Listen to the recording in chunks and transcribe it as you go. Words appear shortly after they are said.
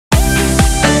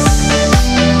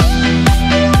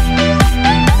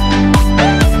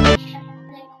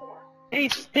Hey,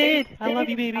 Spid! I love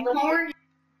you, baby.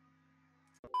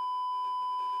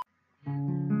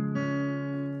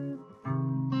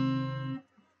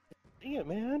 Dang it,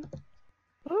 man.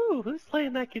 Ooh, who's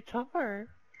playing that guitar?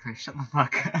 Okay, shut the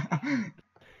fuck up.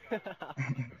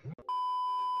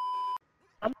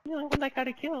 I'm the only one that got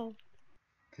a kill.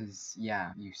 Cause,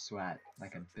 yeah, you sweat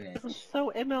like a bitch. I'm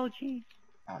so MLG.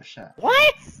 Oh, shut.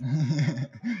 What?!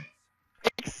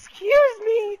 Excuse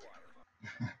me!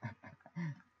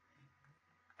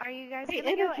 Are you guys Hey,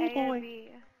 gonna go energy A or boy. B?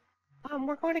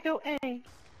 We're going to go A.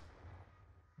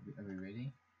 Are we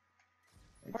ready?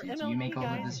 Or Do you make all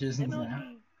the decisions now?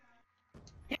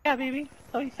 Yeah, baby.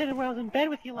 So you said it when I was in bed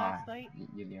with you last night.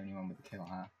 You're the only one with the kill,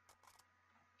 huh?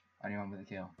 Only one with the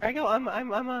kill. There I go. I'm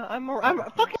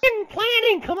fucking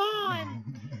planning. Come on.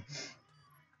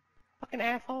 Fucking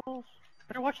assholes.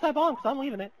 Better watch that bomb, cause I'm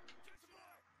leaving it.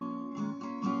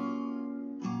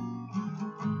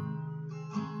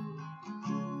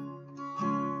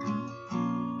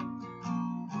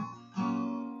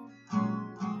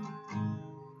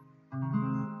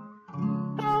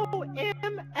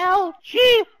 OMLG,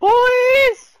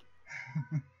 boys!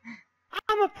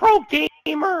 I'm a pro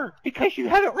gamer because you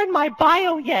haven't read my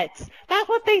bio yet. That's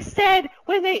what they said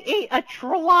when they ate a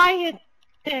Trolian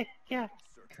dick. Yeah.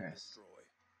 Chris.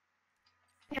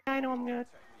 Yeah, I know I'm good.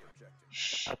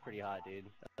 Shh. That's pretty hot, dude.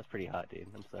 That's pretty hot, dude.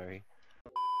 I'm sorry.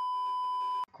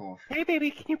 Cool. Hey,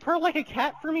 baby, can you purr like a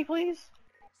cat for me, please?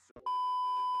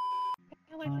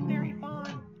 Hey, legendary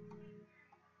fawn.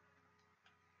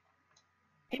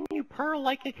 Can you purr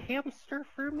like a hamster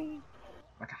for me?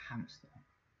 Like a hamster.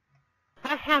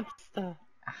 A hamster.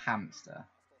 A hamster.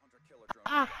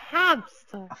 A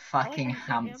hamster. A fucking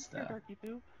hamster.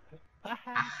 A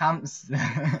hamster.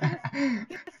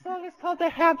 This song is called the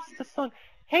Hamster Song.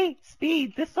 Hey,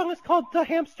 Speed, this song is called the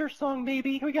Hamster Song,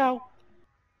 baby. Here we go.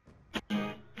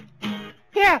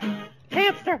 Yeah,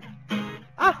 hamster.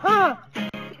 Uh-huh.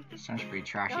 Sounds pretty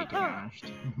trashy, to be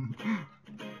honest.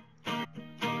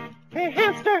 Hey,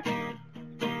 hamster.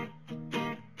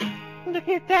 Look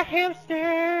at that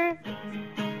hamster.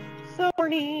 So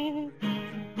horny.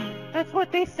 That's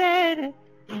what they said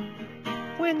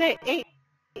when they ate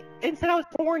and said I was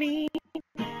horny.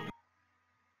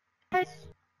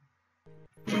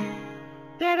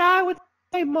 That I would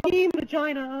say monkey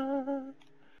vagina.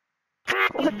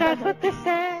 But that's what they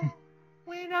said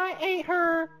when I ate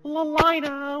her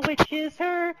Lalina, which is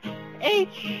her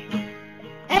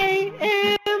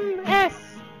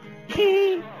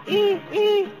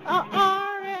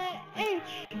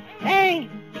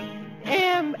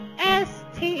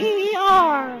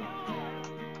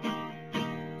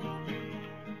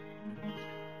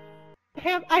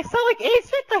Hamster. I sound like Ace.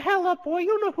 Shut the hell up, boy.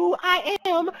 You know who I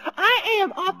am. I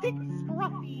am OpTic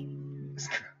Scruffy.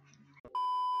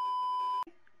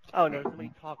 Oh no, there's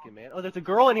somebody talking, man. Oh, there's a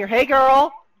girl in here. Hey,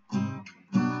 girl.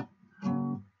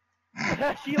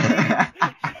 She leaves.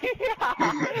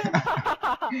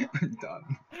 I'm done.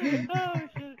 Oh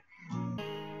shit.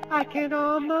 I can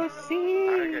almost see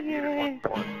it.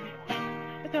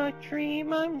 The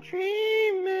dream I'm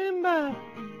dreaming about.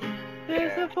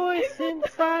 There's a voice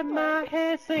inside my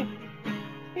head saying,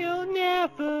 you'll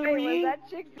never reach. Was that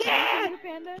chick you,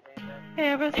 Panda?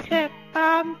 Every step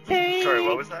I'm taking. Sorry,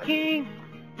 what was that?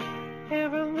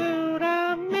 Every mood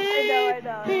I'm in. I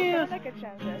know. Sounds like a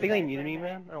transvestite. I think they muted me,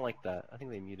 man. I don't like that. I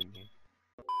think they muted me.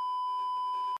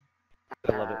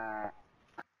 I love it.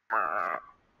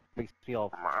 Makes me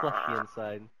all fleshy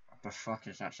inside. What the fuck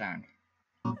is that sound?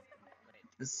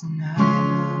 It's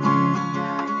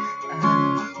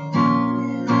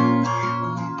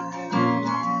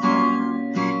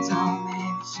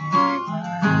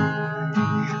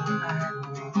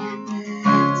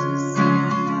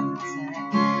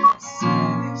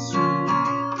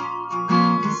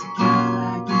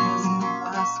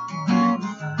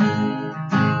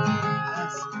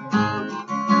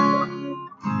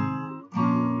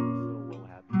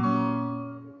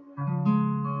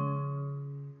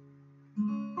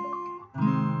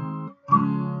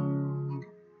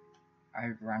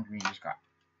I randomly just got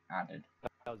added.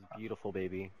 That was beautiful,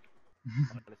 baby.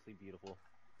 Honestly beautiful.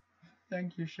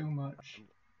 Thank you so much.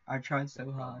 I tried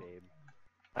so hard. Babe.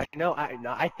 I know,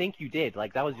 I think you did.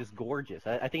 Like, that was just gorgeous.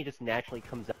 I think it just naturally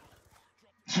comes out.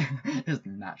 It just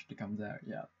naturally comes out,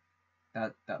 yeah.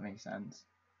 That makes sense.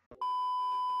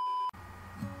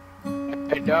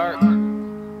 Hey, Dark.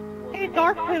 Hey,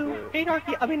 Dark Poo. Hey,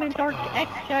 Darky. I mean, Dark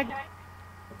X-Jag.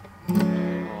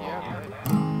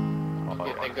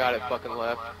 Yeah, thank God it fucking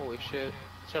left. Holy shit.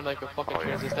 Sounded like a fucking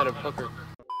transistor hooker.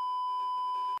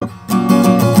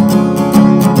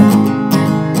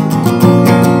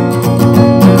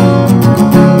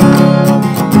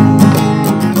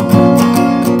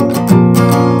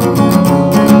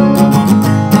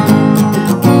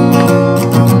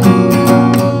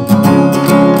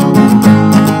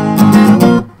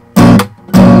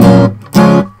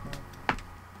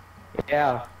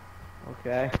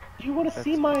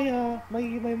 my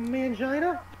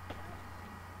mangina?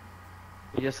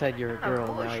 You just said you're a girl,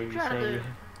 cool, now she you're tried saying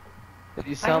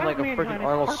you sound like a freaking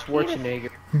Arnold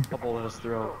Schwarzenegger couple of his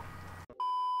throat.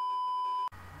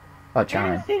 Oh, Hey,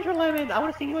 China. Ginger Lemon, I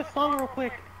want to sing you a song real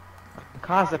quick. I'm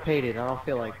constipated, I don't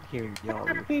feel like hearing y'all.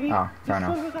 Baby. Oh, fair This song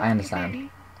enough. goes out I to you, understand.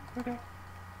 baby. Okay.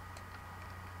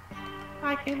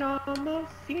 I can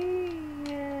almost see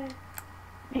it.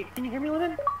 Hey, can you hear me,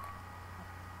 Lemon?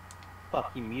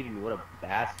 Fuck, he muted me. What a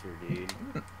bastard, dude.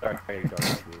 Darky, dude.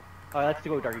 Alright, let's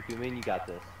go, Darky Two. Man, you got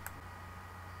this.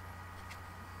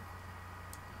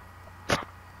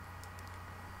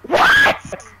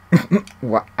 What?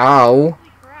 Wow.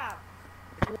 Holy crap.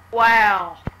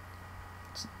 Wow.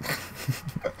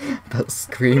 That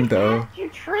scream though. You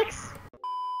tricks!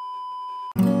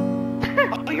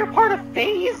 Oh, you're part of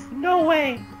FaZe? No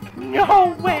way!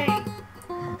 No way!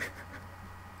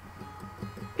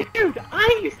 Dude,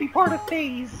 I used to be part of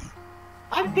FaZe!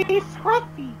 I'm FaZe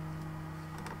Scruffy!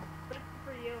 Good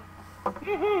for you.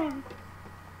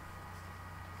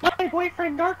 My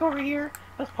boyfriend Dark over here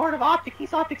was part of OpTic.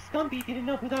 He's OpTic Scumby if you didn't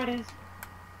know who that is.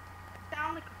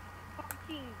 Sound like a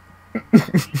fucking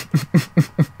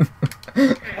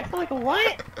That's like a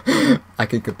what? I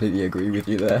can completely agree with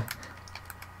you there.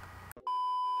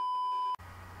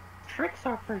 Tricks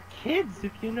are for kids,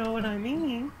 if you know what I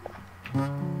mean.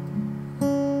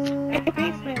 Hey,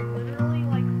 basement. literally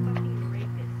like fucking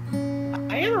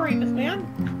rapist. I am a rapist, man.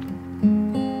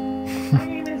 My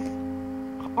name is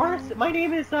Horace. My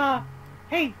name is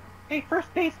Hey,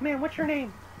 first baseman. What's your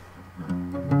name?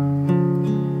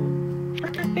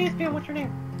 First baseman. What's your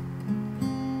name?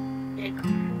 Jake.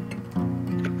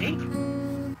 Jake.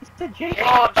 You said Jake.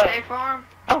 Oh, J Farm?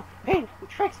 Oh, hey,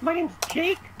 Tricks. My name's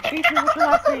Jake. Baseman. What's your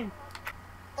last name?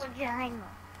 Vagina.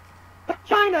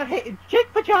 Vagina. Hey, Jake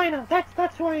Vagina.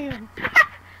 That's who I am.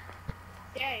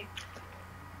 Yay.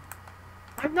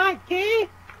 I'm not gay.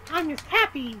 I'm just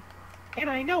happy, and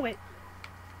I know it.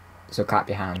 So clap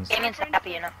your hands. Damien's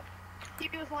happy enough. He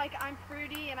was like, I'm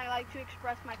fruity and I like to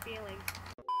express my feelings.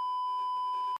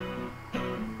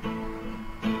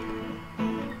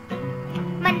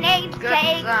 My name's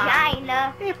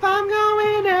Vagina. If I'm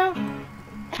going out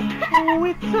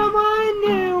with someone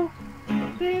new,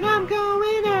 then I'm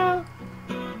going out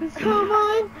with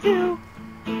someone new.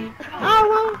 I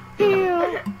won't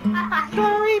feel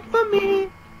sorry for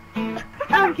me.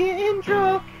 I'm getting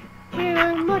drunk, and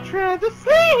I'd much rather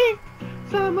sleep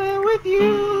somewhere with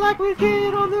you, like we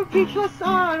did on the beach last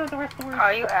summer. I don't know the rest of the words.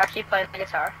 Are you actually playing the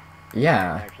guitar?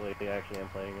 Yeah. Actually, I'm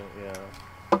playing it, yeah.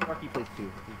 Darky plays too.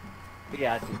 But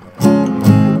yeah, I do play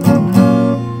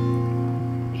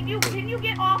it. Can you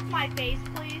get off my face,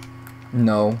 please?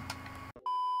 No.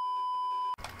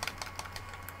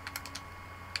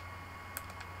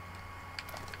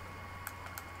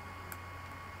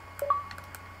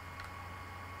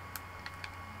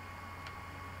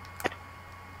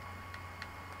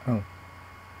 Oh.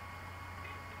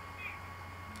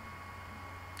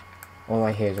 All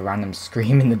I hear is a random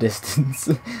scream in the distance.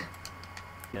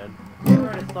 Man. I'm gonna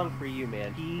write a song for you,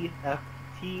 man.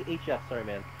 THF, sorry,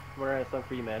 man. I'm gonna write a song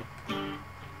for you, man.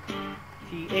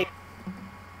 T-A...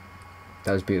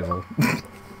 That was beautiful.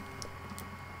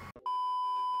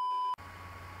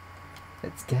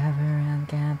 Let's gather around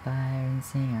the campfire and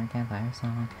sing our campfire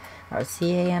song. Our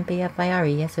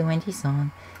CAMPFIRESONG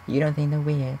song. You don't think that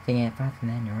we're thinking it faster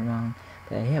than you're wrong,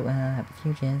 but it will help if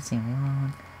you just sing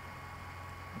along.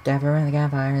 Gather around the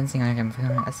campfire and sing our campfire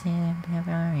song. Our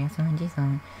CAMPFIRESONG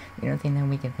song. You don't think that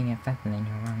we can think it faster than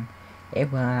you're wrong.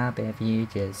 It will help if you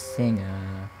just sing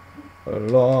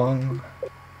along.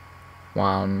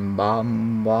 One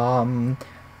bum bum.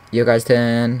 You guys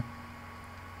turn.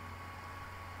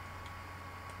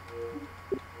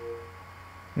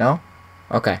 No?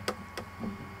 Okay.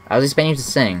 I was expecting you to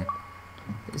sing.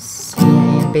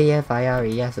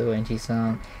 CAMPFIRESONG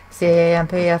song.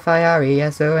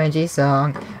 CAMPFIRESONG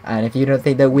song. And if you don't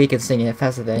think that we can sing it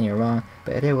faster, then you're wrong.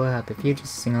 But it will help if you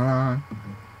just sing along.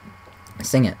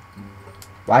 Sing it.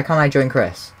 Why can't I join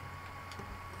Chris?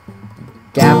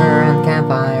 Gather around the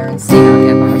campfire and sing our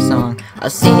campfire song. A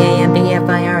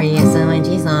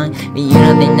CAMPFIRESONG song. But you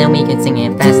don't think that we can sing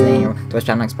it faster than you're wrong. Do I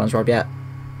sound like SpongeBob yet?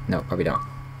 No, probably don't.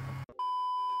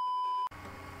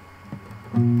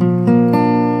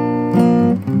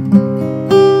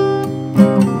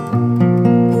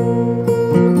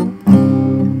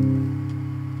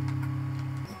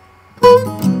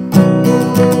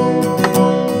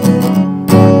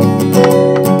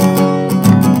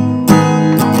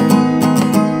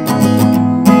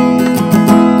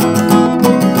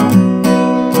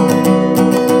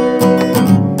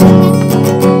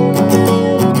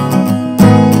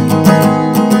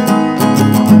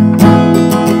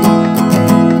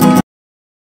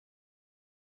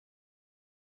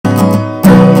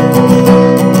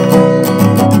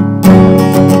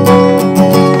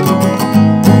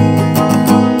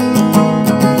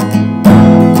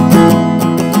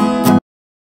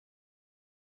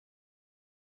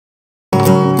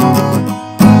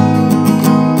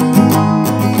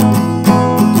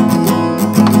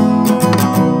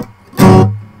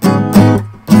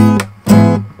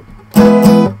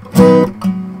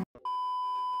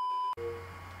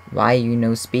 Why you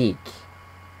no speak?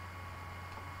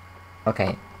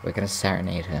 Okay, we're gonna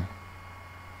serenade her.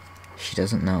 She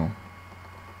doesn't know.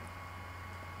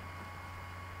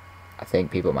 I think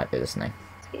people might be listening.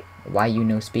 Speak. Why you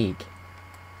no speak?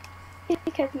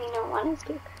 Because me don't want to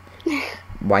speak.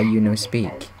 Why you no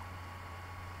speak?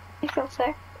 I feel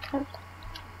sick because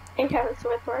I have a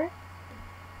sore throat.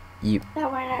 You,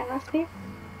 That why I don't speak.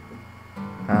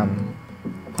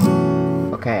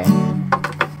 okay.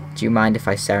 Do you mind if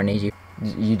I serenade you?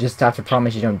 You just have to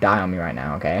promise you don't die on me right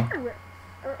now, okay?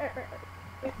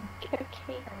 Okay,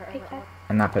 because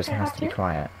And that person has to be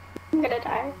quiet. I'm gonna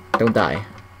die. Don't die.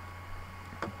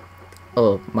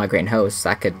 Oh, migraine host,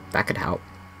 that could help.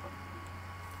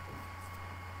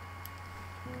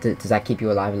 Does that keep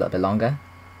you alive a little bit longer?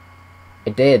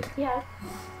 It did. Yeah.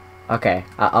 Okay,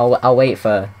 I'll wait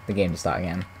for the game to start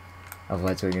again.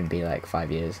 Otherwise we're gonna be like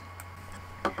 5 years.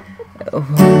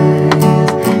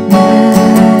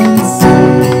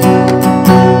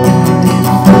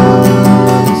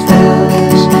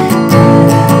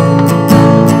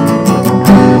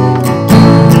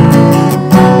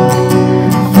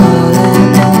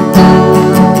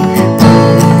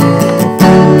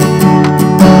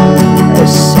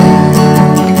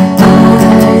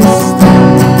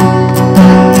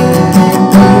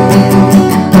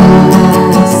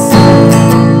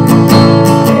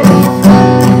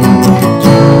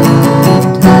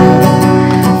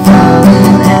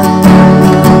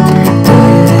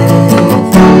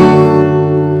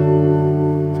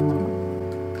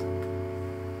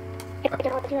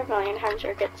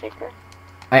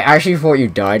 I actually thought you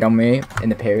died on me in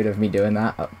the period of me doing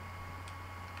that. Oh.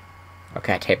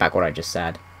 Okay, I take back what I just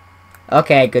said.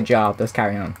 Okay, good job. Let's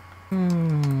carry on.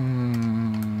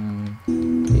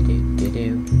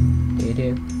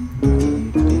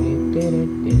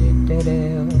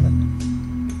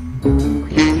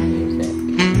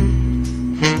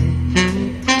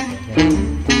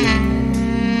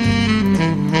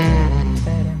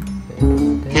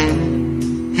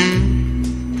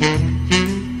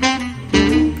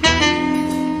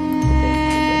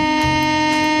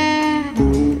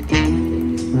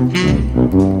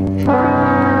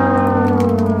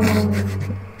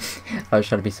 I was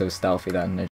trying to be so stealthy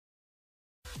then.